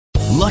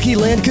Lucky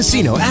Land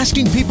Casino,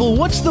 asking people,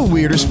 what's the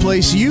weirdest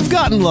place you've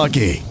gotten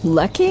lucky?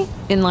 Lucky?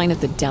 In line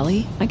at the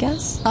deli, I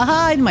guess?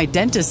 Aha, in my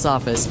dentist's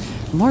office.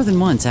 More than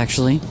once,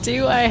 actually.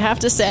 Do I have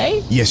to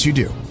say? Yes, you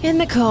do. In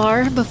the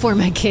car before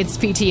my kids'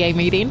 PTA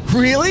meeting.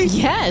 Really?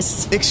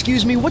 Yes.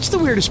 Excuse me, what's the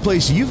weirdest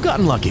place you've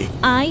gotten lucky?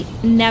 I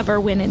never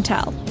win and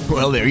tell.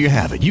 Well, there you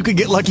have it. You can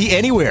get lucky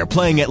anywhere,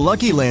 playing at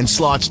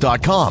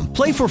LuckyLandSlots.com.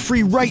 Play for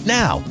free right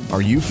now.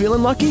 Are you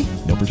feeling lucky?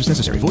 No purchase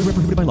necessary. Void where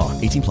prohibited by law.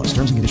 18 plus.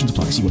 Terms and conditions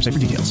apply. See website for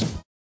details.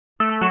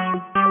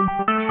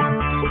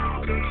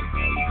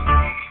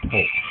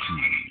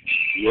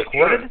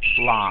 Recorded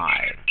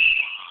live.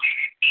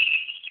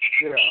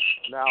 Yeah.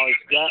 Now it's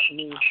got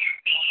me.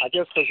 I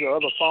guess because your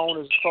other phone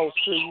is close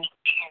to you.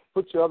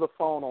 Put your other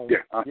phone on.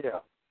 Yeah.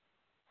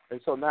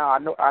 And so now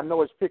I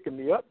know it's picking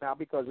me up now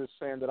because it's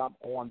saying that I'm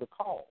on the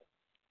call,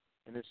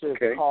 and it says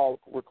the call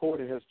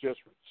recording has just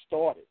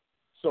started.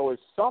 So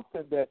it's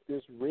something that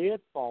this red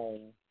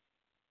phone,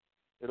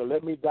 it'll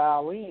let me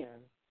dial in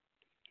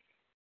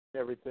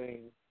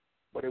everything,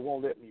 but it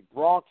won't let me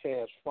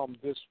broadcast from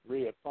this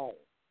red phone.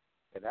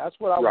 And that's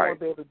what I want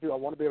to be able to do. I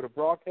want to be able to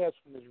broadcast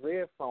from this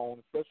red phone,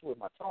 especially with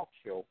my talk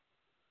show,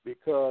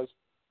 because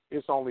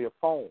it's only a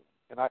phone.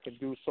 And I can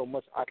do so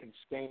much. I can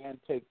scan,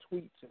 take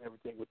tweets and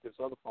everything with this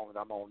other phone that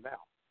I'm on now.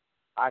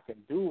 I can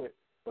do it.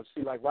 But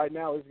see, like right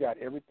now, it's got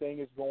everything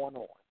is going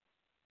on.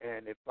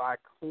 And if I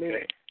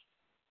click,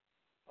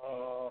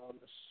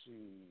 let's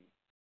see.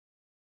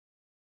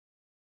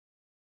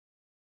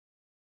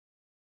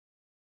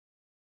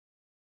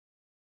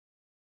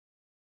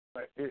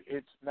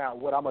 It's now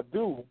what I'm going to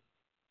do,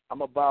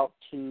 I'm about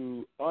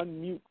to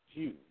unmute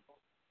you.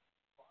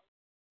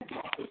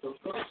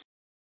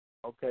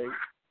 Okay.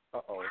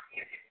 Uh-oh.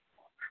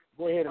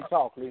 Go ahead and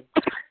talk, Lee.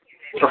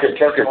 Okay,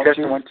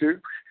 testing 1, 2.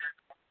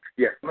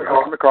 Yeah,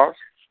 on the calls.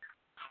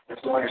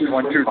 1,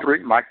 2,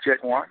 3. Mic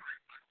check 1.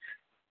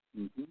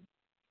 Mm-hmm.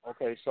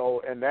 Okay,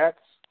 so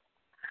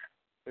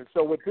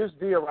so with this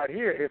deal right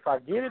here, if I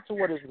get it to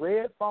where this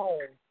red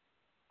phone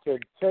can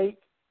take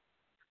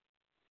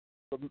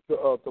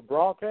the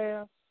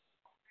broadcast,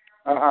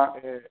 and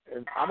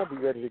I'm gonna be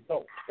ready to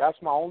go.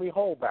 That's my only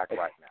holdback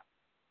right now.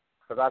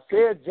 Because I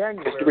said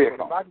January,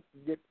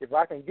 if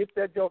I can get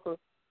that joker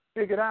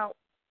figured out,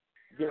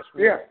 guess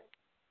what? Yeah.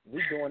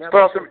 We're doing that.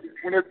 Well,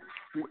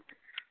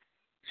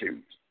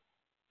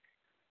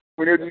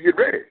 whenever you get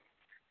ready.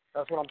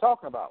 That's what I'm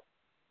talking about.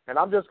 And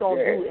I'm just going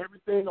to do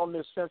everything on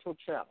this central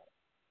channel.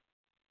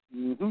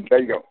 Mm-hmm. There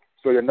you go.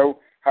 So you know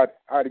how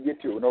to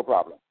get to it, no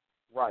problem.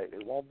 Right.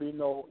 It won't be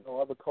no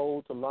other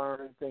code to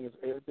learn.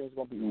 Everything's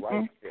going to be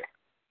right there.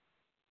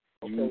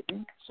 Okay.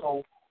 Mm-hmm.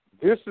 So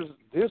this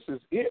is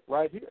it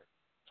right here.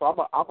 So I'm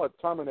going to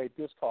terminate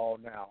this call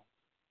now.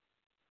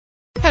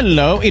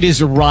 Hello, it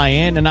is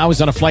Ryan, and I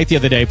was on a flight the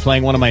other day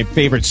playing one of my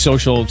favorite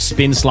social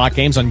spin slot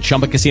games on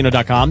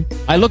ChumbaCasino.com.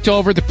 I looked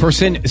over at the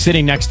person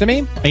sitting next to me,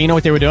 and you know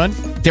what they were doing?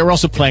 They were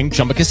also playing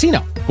Chumba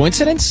Casino.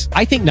 Coincidence?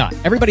 I think not.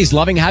 Everybody's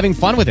loving having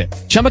fun with it.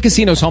 Chumba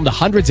Casino is home to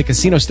hundreds of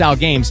casino-style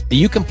games that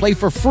you can play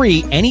for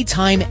free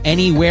anytime,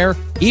 anywhere,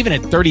 even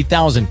at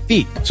 30,000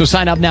 feet. So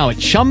sign up now at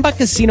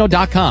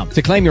ChumbaCasino.com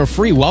to claim your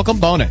free welcome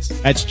bonus.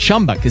 That's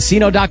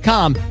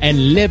ChumbaCasino.com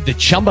and live the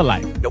Chumba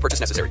life. No purchase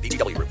necessary.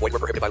 VGW. Void where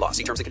prohibited by law.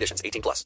 See terms and conditions. 18 plus.